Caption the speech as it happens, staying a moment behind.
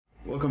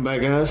Welcome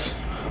back, guys.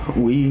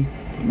 We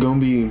gonna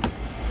be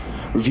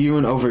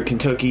reviewing over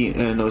Kentucky and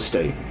Illinois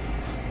State.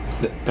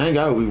 Thank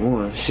God we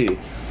won. Shit,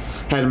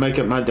 had to make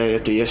up my day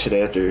after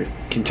yesterday after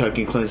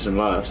Kentucky and Clemson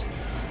lost.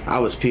 I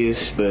was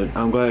pissed, but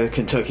I'm glad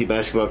Kentucky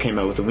basketball came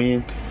out with a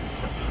win.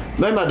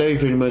 Made my day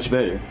pretty much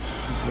better.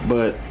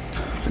 But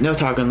enough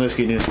talking, let's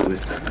get into it.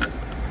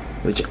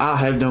 Which I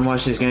have done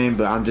watch this game,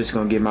 but I'm just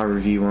gonna give my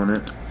review on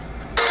it.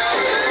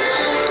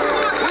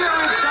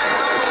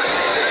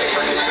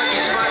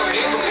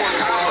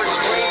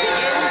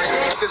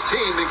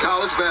 Team in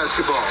college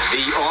basketball.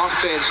 The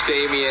offense,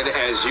 Damian,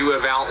 as you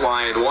have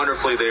outlined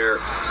wonderfully, they're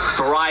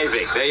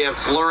thriving. They have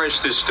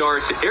flourished to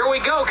start. Here we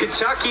go,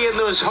 Kentucky and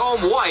those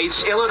home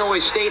whites. Illinois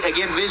State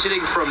again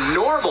visiting from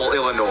Normal,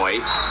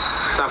 Illinois.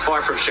 It's not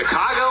far from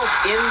Chicago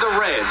in the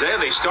Reds.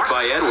 And they start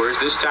by Edwards.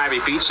 This time he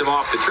beats him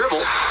off the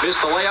dribble.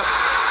 Missed the layup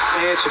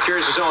and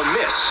secures his own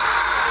miss.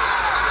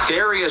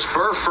 Darius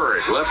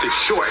Burford left it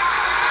short.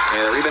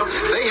 And the rebound.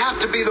 They have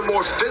to be the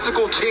more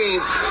physical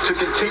team to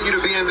continue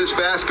to be in this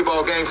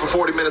basketball game for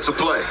 40 minutes of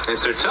play.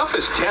 It's their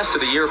toughest test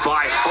of the year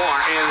by far.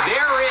 And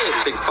there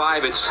is. Big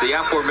five, it's the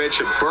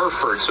aforementioned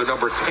Burford, so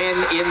number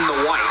 10 in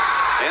the white.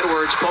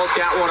 Edwards poked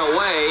that one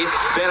away.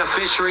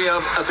 Beneficiary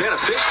of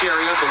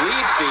the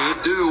lead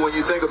feed. When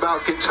you think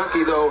about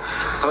Kentucky, though,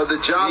 the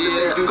job that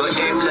they do. Good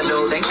game,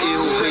 Tendo. Thank you.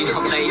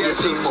 The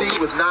SEC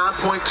with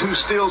 9.2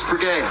 steals per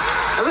game.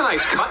 That's a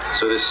nice cut.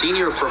 So the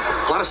senior from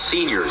a lot of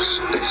seniors.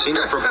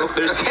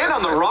 There's 10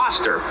 on the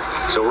roster.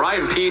 So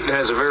Ryan Peden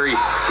has a very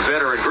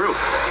veteran group.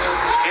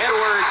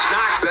 Edwards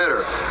knocks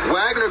better.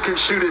 Wagner can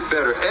shoot it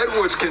better.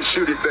 Edwards can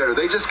shoot it better.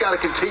 They just got to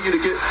continue to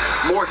get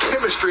more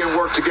chemistry and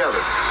work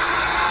together.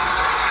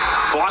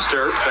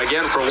 Foster,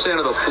 again, from the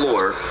center of the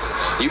floor.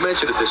 You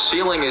mentioned that the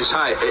ceiling is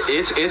high.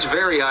 It's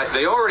very high.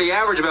 They already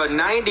average about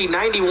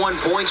 91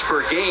 points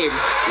per game.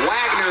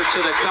 Wagner to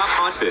the cup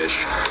on Fish.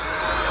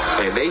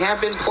 And they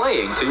have been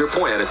playing, to your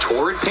point, at a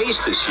torrid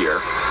pace this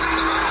year.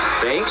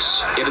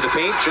 Banks into the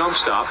paint, jump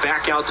stop,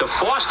 back out to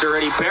Foster,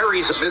 and he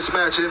buries a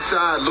mismatch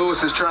inside.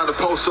 Lewis is trying to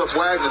post up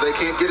Wagner. They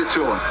can't get it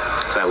to him.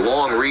 It's that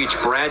long reach.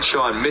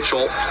 Bradshaw and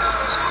Mitchell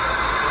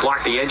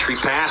block the entry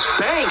pass.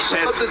 Banks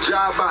had the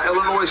job by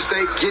Illinois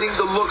State getting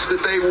the looks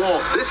that they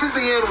want. This is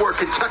the end where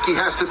Kentucky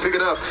has to pick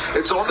it up.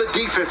 It's on the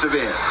defensive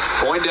end.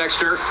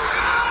 Poindexter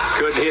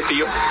couldn't hit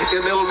the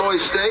in Illinois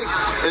State,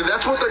 and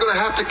that's what they're going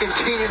to have to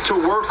continue to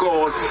work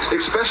on,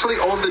 especially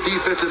on the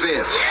defensive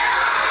end.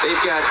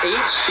 They've got 8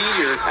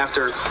 seniors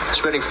after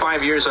spending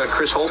 5 years on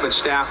Chris Holtman's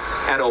staff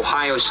at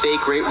Ohio State.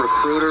 Great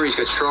recruiter. He's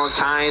got strong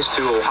ties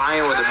to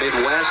Ohio and the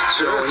Midwest.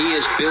 So he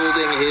is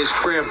building his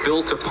career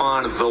built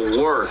upon the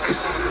work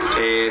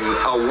and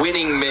a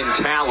winning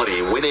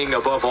mentality, winning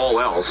above all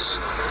else.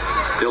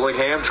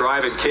 Dillingham,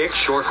 drive and kick,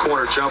 short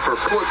corner jumper.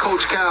 What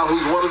Coach Cal,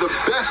 who's one of the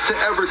best to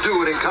ever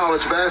do it in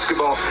college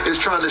basketball, is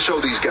trying to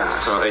show these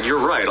guys. And you're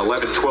right,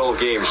 11, 12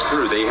 games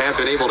through. They have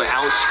been able to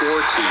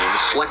outscore teams,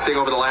 selecting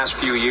over the last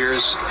few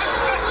years.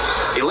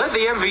 He led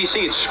the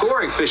MVC in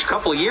scoring, Fish, a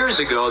couple of years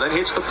ago, then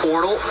hits the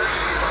portal.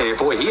 And,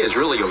 boy, he has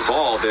really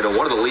evolved into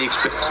one of the league's.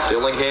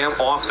 Dillingham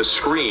off the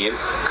screen,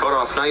 cut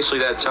off nicely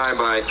that time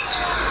by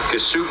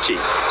Kasuki.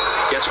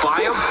 Gets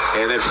by him,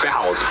 and then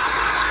fouled.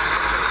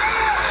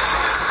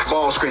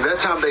 Ball screen. That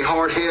time they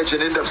hard hedge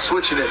and end up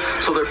switching it,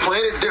 so they're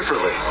playing it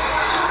differently.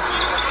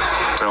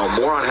 Now,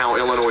 more on how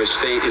Illinois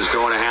State is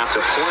going to have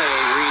to play.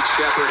 Reed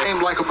Shepherd.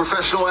 Aimed like a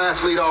professional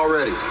athlete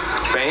already.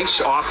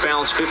 Banks,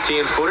 off-balance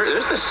 15-footer.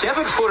 There's the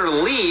 7-footer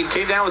lead.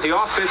 Came down with the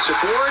offensive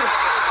board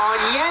on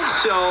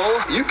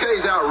Yenso.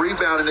 UK's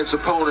out-rebounding its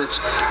opponents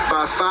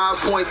by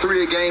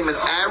 5.3 a game and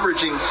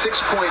averaging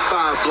 6.5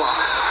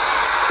 blocks.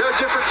 They're a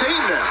different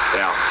team now.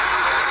 Yeah.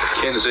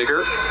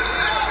 Kinziger.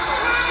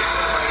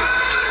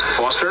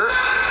 Foster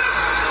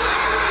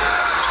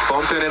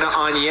bumping it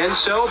on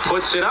Yenso,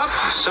 puts it up,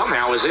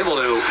 somehow is able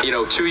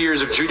to, 2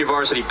 years of junior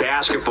varsity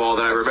basketball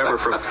that I remember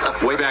from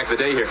way back the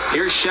day here.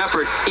 Here's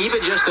Shepherd,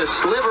 even just a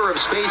sliver of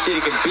space that he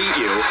can beat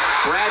you.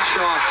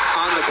 Bradshaw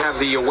have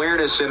the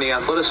awareness and the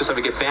athleticism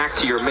to get back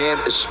to your man,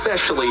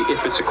 especially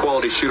if it's a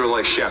quality shooter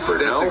like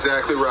Shepherd. That's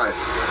exactly right.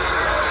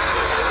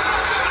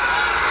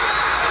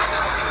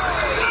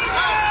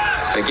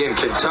 Again,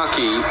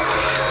 Kentucky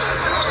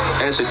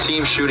as a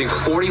team shooting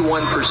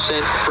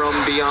 41%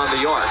 from beyond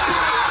the arc.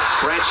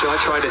 Bradshaw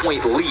tried to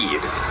point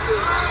lead.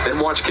 Then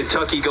watch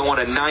Kentucky go on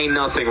a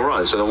 9-0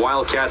 run. So the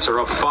Wildcats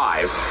are up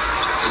 5.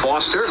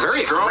 Foster,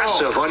 very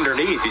aggressive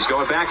underneath. He's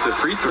going back to the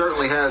free throw.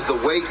 Certainly has the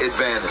weight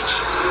advantage.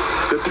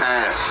 Good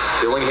pass.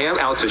 Dillingham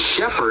out to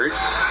Shepherd.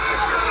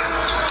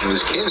 It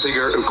was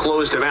Kinziger who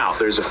closed him out.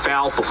 There's a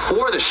foul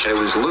before the shot. It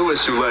was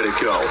Lewis who let it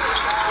go.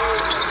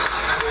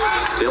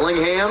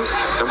 Dillingham,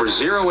 number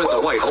 0 in the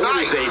white.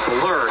 Always a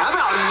blur. How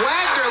about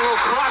Wagner? A little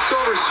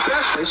crossover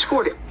special. They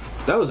scored it.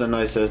 That was a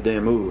nice ass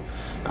damn move.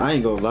 I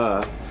ain't gonna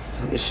lie.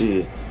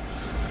 Shit.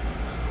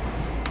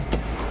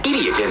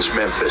 80 against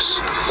Memphis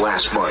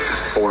last month,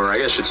 or I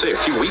guess I should say a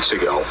few weeks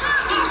ago.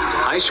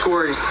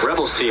 High-scoring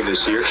Rebels team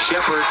this year.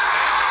 Shepherd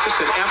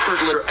Just an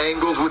effortless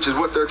angles, which is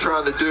what they're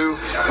trying to do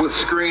with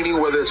screening,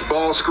 whether it's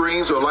ball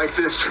screens or like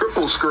this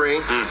triple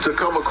screen to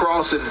come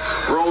across and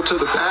roll to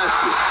the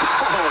basket.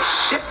 Oh,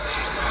 shit.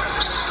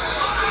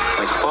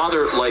 Like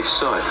father, like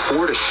son.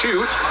 4 to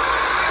shoot.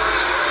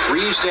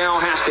 Reeves now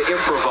has to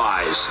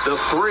improvise. The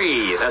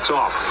 3, that's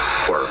off.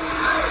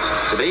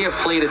 They have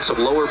played in some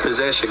lower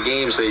possession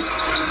games. They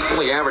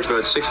only average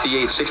about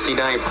 68,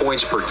 69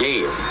 points per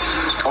game.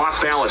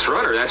 Off-balance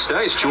runner, that's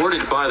nice.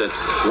 Jordan by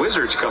the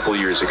Wizards a couple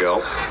years ago.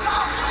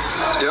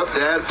 Yep,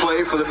 Dad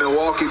played for the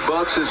Milwaukee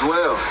Bucks as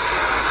well.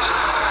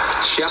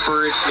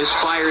 Shepard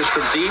misfires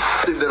from deep.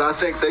 That I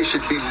think they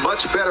should be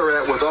much better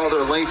at with all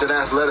their length and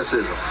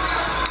athleticism.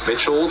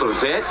 Mitchell, the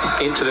vet,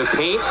 into the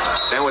paint.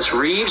 Now it's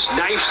Reeves.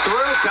 Knifes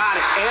through. Got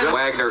it. And yep.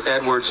 Wagner,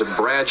 Edwards, and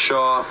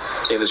Bradshaw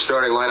in the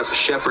starting lineup.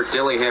 Shepard,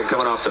 Dillingham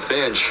coming off the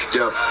bench.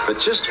 Yep. But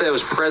just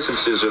those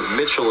presences of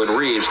Mitchell and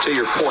Reeves, to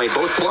your point,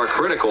 both are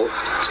critical.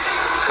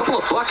 A couple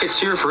of buckets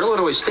here for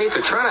Illinois State.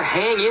 They're trying to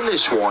hang in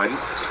this one.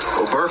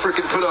 Well, Burford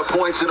can put up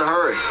points in a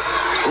hurry.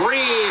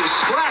 Reeves,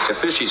 splash. The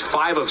Fishies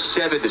 5 of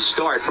 7 to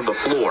start from the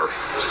floor.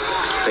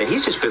 And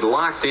he's just been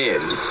locked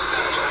in.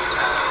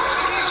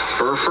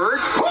 Burford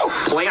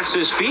plants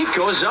his feet,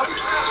 goes up,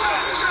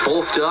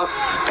 bulked up,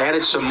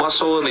 added some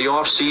muscle in the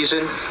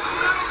offseason,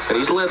 and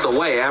he's led the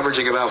way,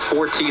 averaging about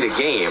 14 a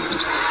game.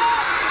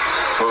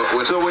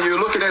 So when you're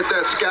looking at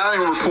that scouting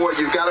report,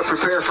 you've got to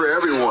prepare for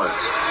everyone.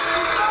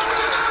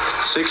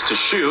 6 to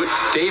shoot.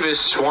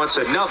 Davis wants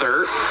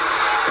another,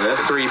 and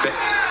that 3.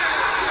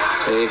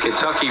 And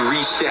Kentucky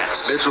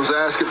resets. Mitchell's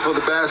asking for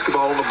the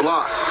basketball on the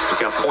block. He's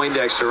got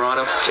Poindexter on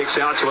him. Kicks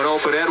out to an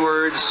open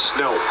Edwards.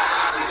 No.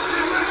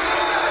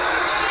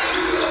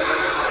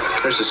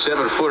 There's a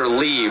 7-footer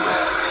lead.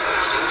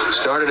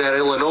 Started at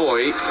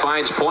Illinois.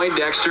 Finds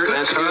Poindexter. Good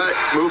That's cut. good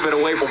movement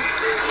away from.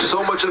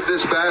 So much of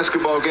this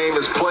basketball game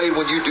is played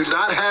when you do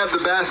not have the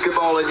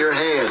basketball in your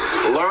hand.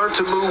 Learn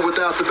to move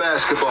without the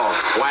basketball.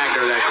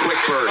 Wagner, that quick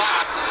burst.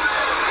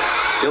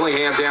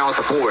 Dillingham down at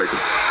the board.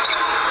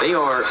 They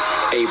are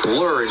a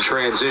blur in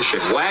transition.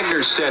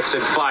 Wagner sets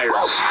and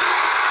fires.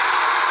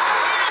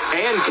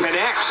 And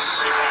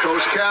connects.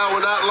 Coach Cal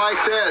would not like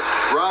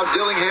that. Rob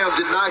Dillingham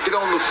did not get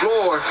on the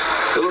floor.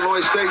 Illinois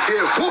State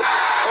did.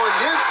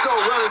 Onyenso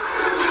running.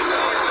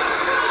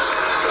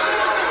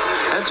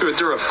 Had to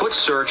endure a foot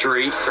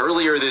surgery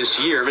earlier this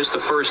year. Missed the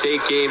first 8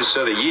 games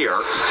of the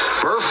year.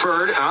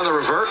 Burford on the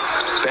revert.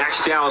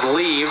 Backs down,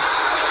 leave.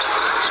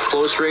 It's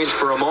close range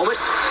for a moment.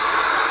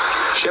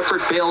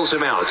 Shepard bails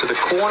him out to the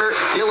corner.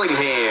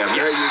 Dillingham.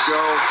 There you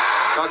go.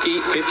 Kentucky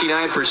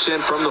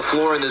 59% from the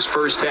floor in this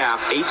first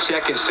half. 8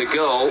 seconds to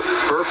go.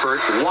 Burford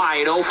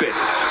wide open.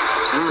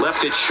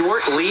 Left it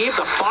short. Leave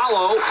the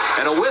follow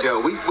and a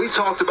whistle. Yeah, we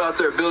talked about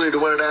their ability to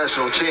win a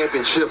national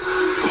championship.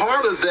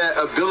 Part of that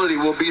ability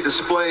will be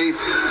displayed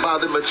by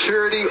the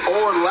maturity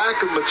or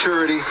lack of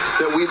maturity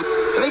that we.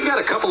 And they've got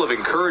a couple of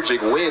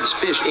encouraging wins,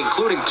 Fish,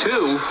 including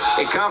 2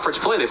 in conference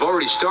play. They've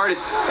already started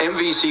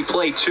MVC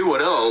play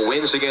 2-0.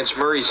 Wins against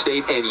Murray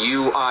State and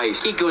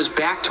UIC. He goes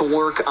back to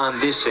work on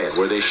this end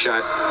where they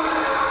shot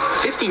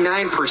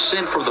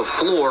 59% from the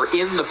floor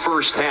in the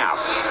first half.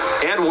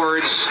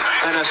 Edwards,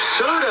 an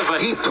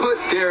assertive. He put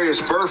Darius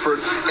Burford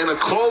in a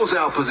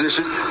closeout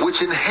position,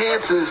 which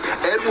enhances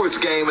Edwards'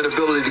 game and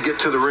ability to get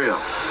to the rim.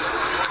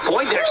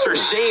 Poindexter,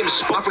 same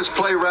spot. His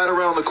play right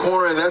around the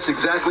corner, and that's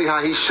exactly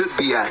how he should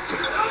be acting.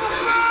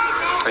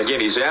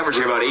 Again, he's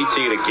averaging about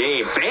 18 a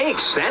game.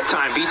 Banks, that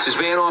time, beats his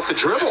man off the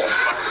dribble.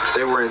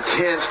 They were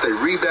intense. They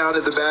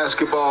rebounded the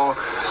basketball.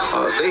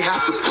 They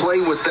have to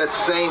play with that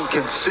same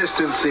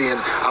consistency, and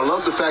I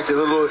love the fact that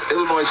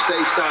Illinois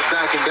State's not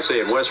back in. Say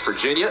in West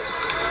Virginia,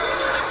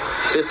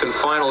 5th and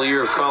final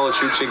year of college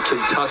hoops in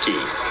Kentucky.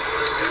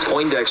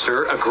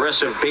 Poindexter,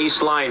 aggressive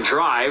baseline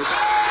drive.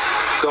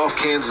 Off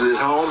Kansas at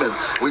home, and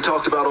we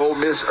talked about Ole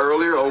Miss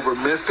earlier over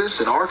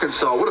Memphis and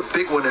Arkansas. What a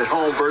big one at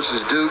home versus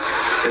Duke,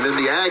 and then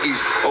the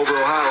Aggies over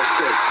Ohio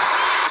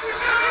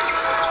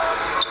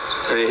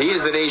State. He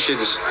is the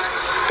nation's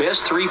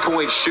best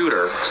three-point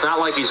shooter. It's not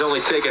like he's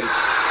only taken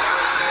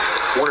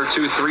 1 or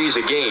 2 threes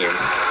a game.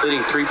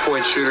 Leading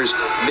three-point shooters,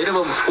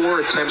 minimum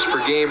 4 attempts per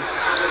game.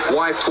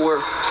 Why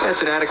 4?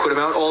 That's an adequate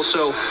amount.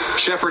 Also,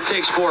 Shepard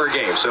takes 4 a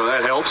game, so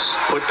that helps.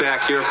 Put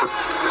back here for.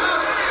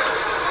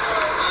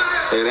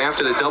 And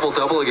after the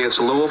double-double against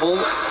Louisville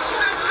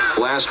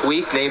last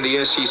week, named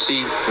the SEC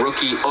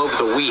Rookie of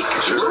the Week.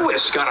 Sure.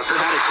 Lewis got to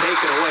take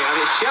it away. I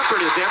mean,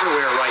 Shepard is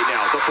everywhere right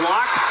now. The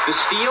block, the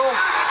steal,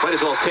 might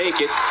as well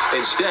take it.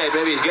 Instead,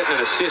 maybe he's getting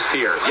an assist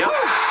here. Yep.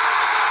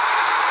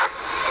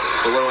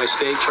 Illinois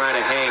State trying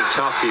to hang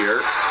tough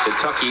here.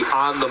 Kentucky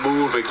on the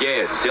move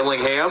again.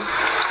 Dillingham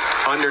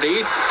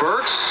underneath.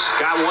 Burks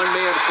got one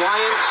man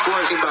flying.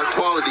 Scores. About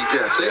quality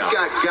depth. They've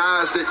got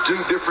guys that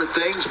do different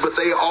things, but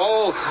they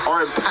all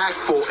are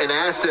impactful and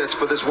assets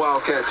for this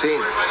Wildcat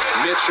team.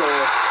 Mitchell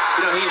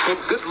You know, he's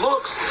good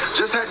looks,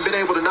 just hadn't been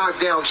able to knock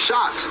down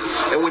shots.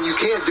 And when you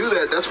can't do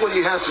that, that's when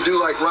you have to do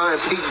like Ryan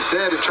Peaton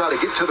said and try to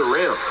get to the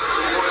rim.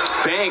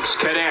 Banks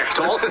connects.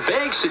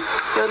 Banks,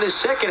 in the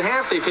second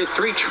half, they've hit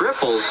 3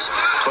 triples,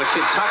 but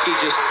Kentucky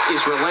just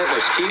is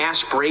relentless.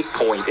 Fast break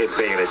point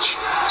advantage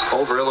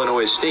over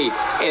Illinois State.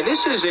 And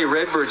this is a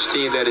Redbirds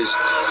team that is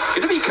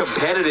going to be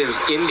competitive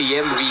in the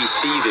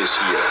MVC this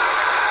year.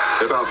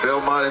 About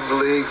Belmont in the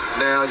league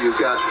now. You've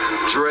got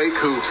Drake,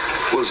 who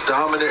was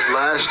dominant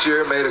last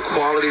year, made a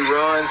quality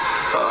run.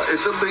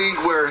 It's a league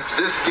where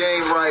this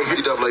game right here,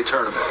 NCAA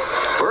tournament.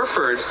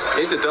 Burford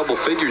into double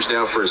figures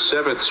now for a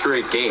 7th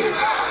straight game.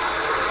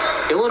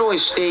 Illinois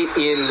State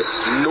in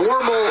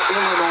Normal,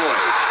 Illinois.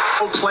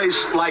 No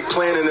place like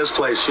playing in this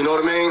place, you know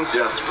what I mean?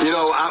 Yeah. You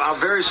know, I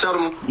very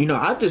seldom. You know,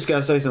 I just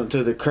gotta say something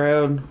to the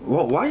crowd.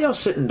 Why y'all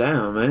sitting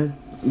down, man?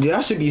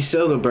 Y'all should be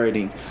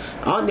celebrating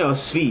on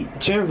y'all's feet,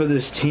 cheering for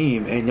this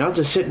team, and y'all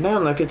just sitting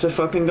down like it's a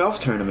fucking golf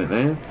tournament,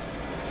 man.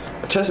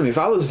 Trust me, if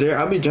I was there,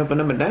 I'd be jumping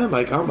up and down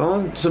like I'm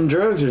on some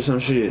drugs or some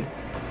shit.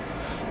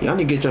 Y'all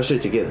need to get your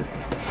shit together.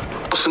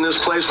 In this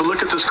place, but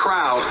look at this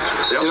crowd.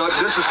 Yep. You know,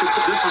 this is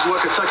what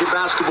Kentucky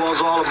basketball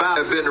is all about.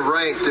 Have been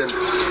ranked, and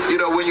you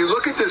know, when you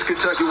look at this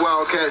Kentucky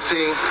Wildcat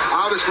team,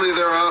 obviously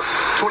they're up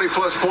 20+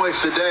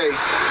 points today,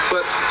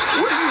 but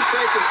what do you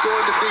think is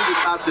going to be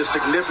About the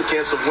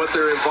significance of what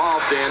they're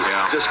involved in.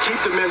 Yeah. Just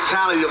keep the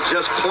mentality of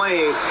just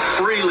playing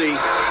freely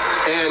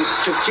and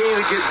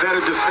continue to get better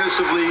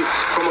defensively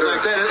from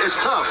like that. It's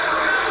tough,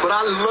 but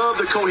I love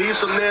the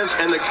cohesiveness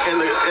and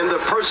the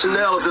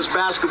personnel of this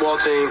basketball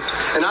team,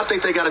 and I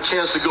think they got a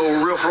chance to go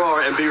real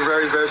far and be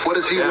very, very. What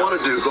does he want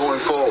to do going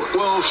forward?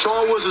 Well,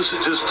 Sean Woods is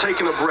just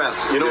taking a breath.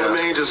 You know what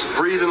I mean? Just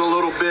breathing a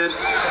little bit,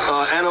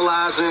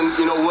 analyzing.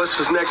 You know, what's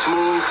his next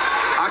move?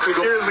 I could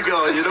go years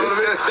ago. You know what I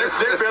mean?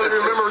 They barely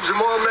remember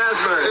Jamal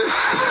Masbury.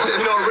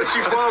 You know,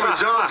 Richie Foreman,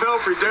 John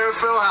Pelfrey, Darren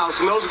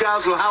Fellhouse, and those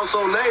guys were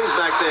household names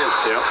back then.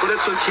 Yep. But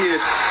it's a kid.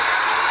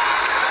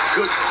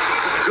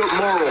 Good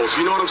morals,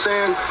 you know what I'm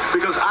saying?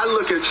 Because I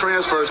look at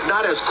transfers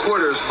not as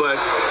quarters, but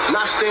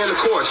not staying the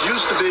course.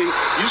 Used to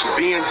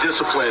being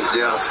disciplined,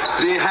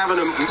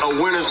 having a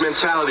winner's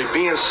mentality,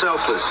 being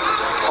selfless.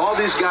 All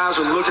these guys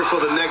are looking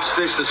for the next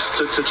fix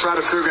to try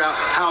to figure out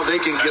how they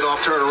can get off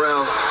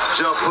turnaround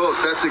Jump hook.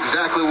 That's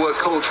exactly what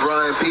Coach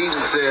Ryan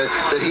Peaton said,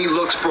 that he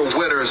looks for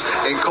winners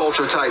and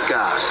culture type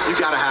guys. You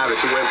got to have it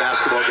to win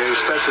basketball games,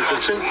 especially the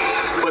team.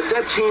 But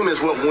that team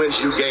is what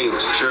wins you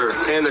games. Sure.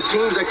 And the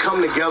teams that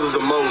come together the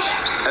most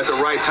at the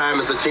right time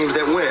is the teams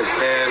that win.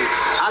 And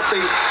I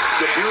think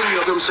the beauty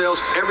of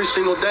themselves every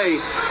single day,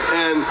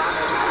 and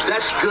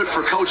that's good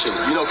for coaching.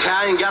 You know,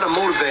 Cal ain't got to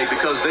motivate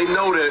because they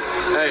know that,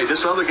 hey,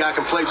 this other guy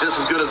can play just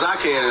as good as I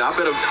can, and I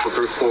better go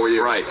through 4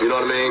 years. Right. You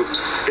know what I mean?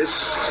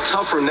 It's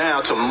tougher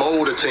now to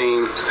mold a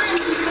team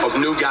of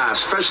new guys,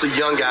 especially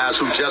young guys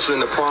who just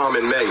went in the prom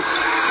in May.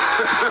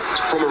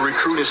 From a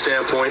recruiting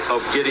standpoint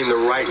of getting the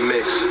right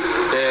mix.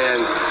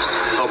 And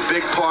a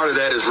big part of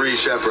that is Reed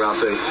Sheppard, I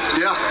think.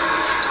 Yeah.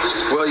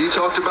 Well, you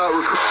talked about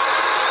recruiting.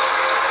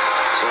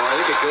 So I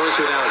think it goes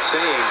without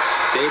saying,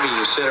 Davey,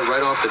 you said it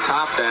right off the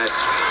top that.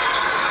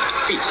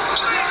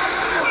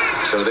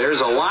 So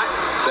there's a lot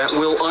that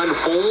will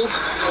unfold.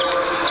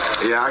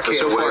 Yeah, I can't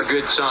so wait. far,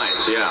 good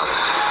signs, yeah.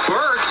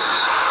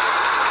 Burks,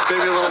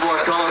 maybe a little more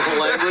colorful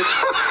language.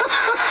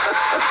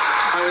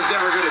 I was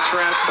never good at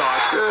trash talk.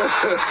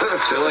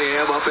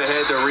 Dillingham up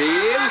ahead to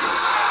Reeves.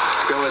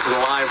 Let's go into the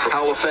line for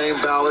Hall of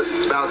Fame ballot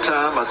about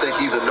time. I think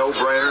he's a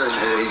no-brainer,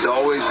 and he's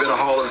always been a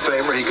Hall of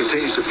Famer. He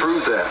continues to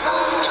prove that.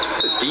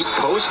 It's a deep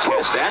post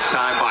catch that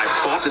time by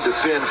Falk. To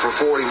defend for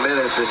 40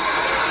 minutes, and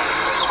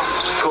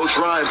Coach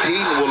Ryan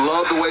Peaton will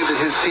love the way that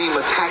his team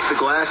attacked the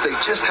glass. They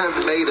just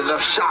haven't made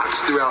enough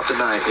shots throughout the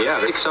night. Yeah,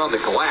 Rick's on the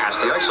glass.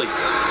 They're actually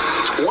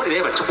 20. They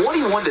have a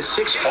 21-6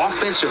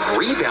 offensive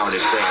rebound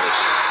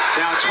advantage.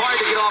 Now it's hard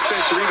to get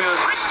offensive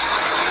rebounds.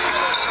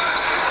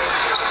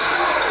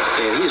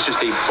 And he is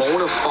just a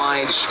bona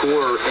fide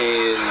scorer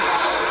and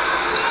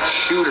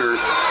shooter.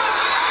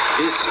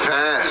 This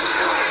Pass.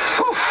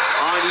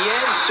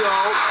 Onyenso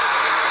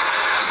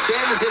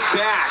sends it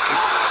back.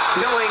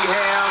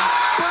 Dillingham,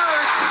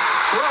 Burks,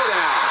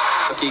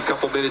 throwdown. A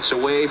couple minutes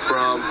away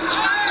from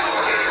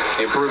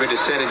improving to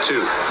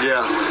 10-2.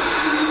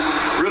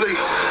 Yeah. Really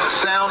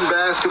sound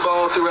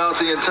basketball throughout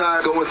the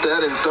entire. Go with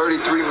that in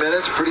 33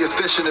 minutes. Pretty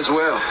efficient as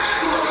well.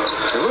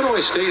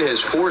 Illinois State has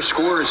 4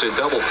 scorers in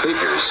double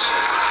figures.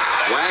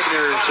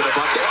 Wagner to the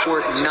bucket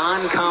for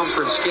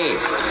non-conference game.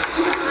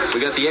 We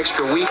got the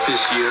extra week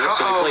this year,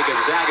 so we play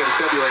Gonzaga in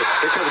February.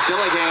 Here comes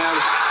Dillingham.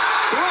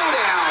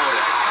 Throwdown.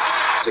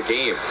 It's a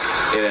game,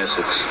 in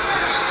essence.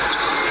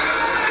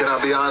 Can I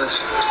be honest?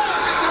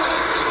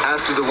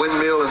 After the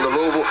windmill in the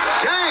Louisville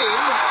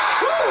game,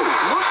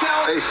 Look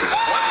out. faces.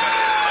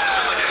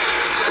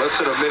 Less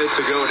than a minute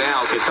to go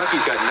now.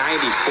 Kentucky's got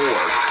 94.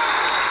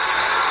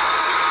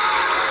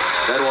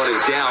 That one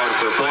is down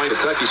for a point.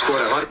 Kentucky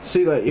scored 100.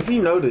 See, like, if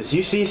you notice,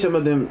 you see some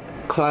of them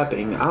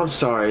clapping. I'm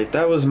sorry. If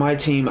that was my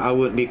team, I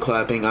wouldn't be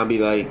clapping. I'd be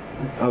like,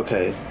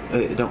 okay,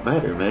 it don't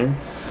matter, man.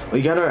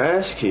 We got our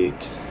ass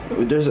kicked.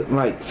 There's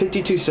like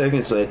 52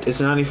 seconds left. It's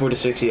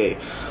 94-68.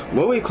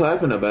 What are we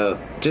clapping about?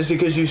 Just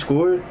because you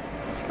scored?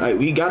 Like,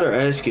 we got our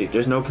ass kicked.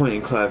 There's no point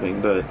in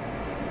clapping, but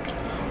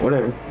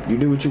whatever. You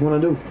do what you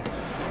want to do.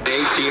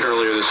 18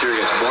 earlier this year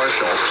against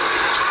Marshall.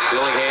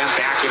 Dillingham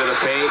back into the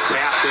paint,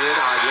 tapped in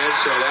again,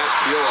 so that's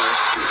Bjorn.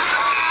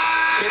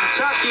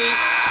 Kentucky.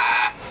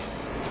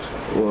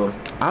 Well,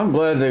 I'm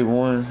glad they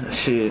won.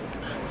 Shit.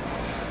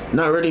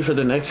 Not ready for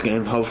the next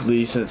game,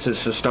 hopefully, since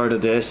it's the start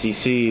of the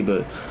SEC,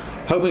 but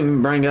hoping we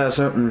can bring out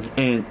something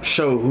and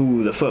show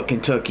who the fuck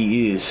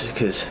Kentucky is,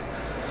 because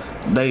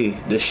they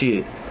the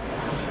shit.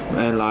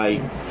 And, like,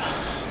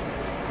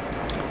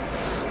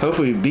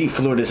 hopefully we beat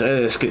Florida's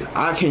ass, because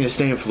I can't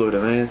stand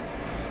Florida, man.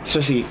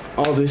 Especially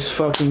all this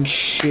fucking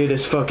shit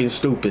is fucking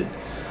stupid.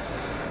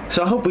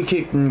 So I hope we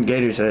kick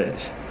Gators'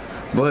 ass.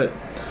 But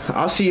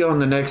I'll see you on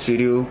the next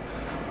video.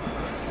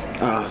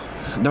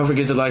 Don't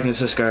forget to like and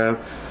subscribe.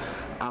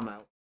 I'm out.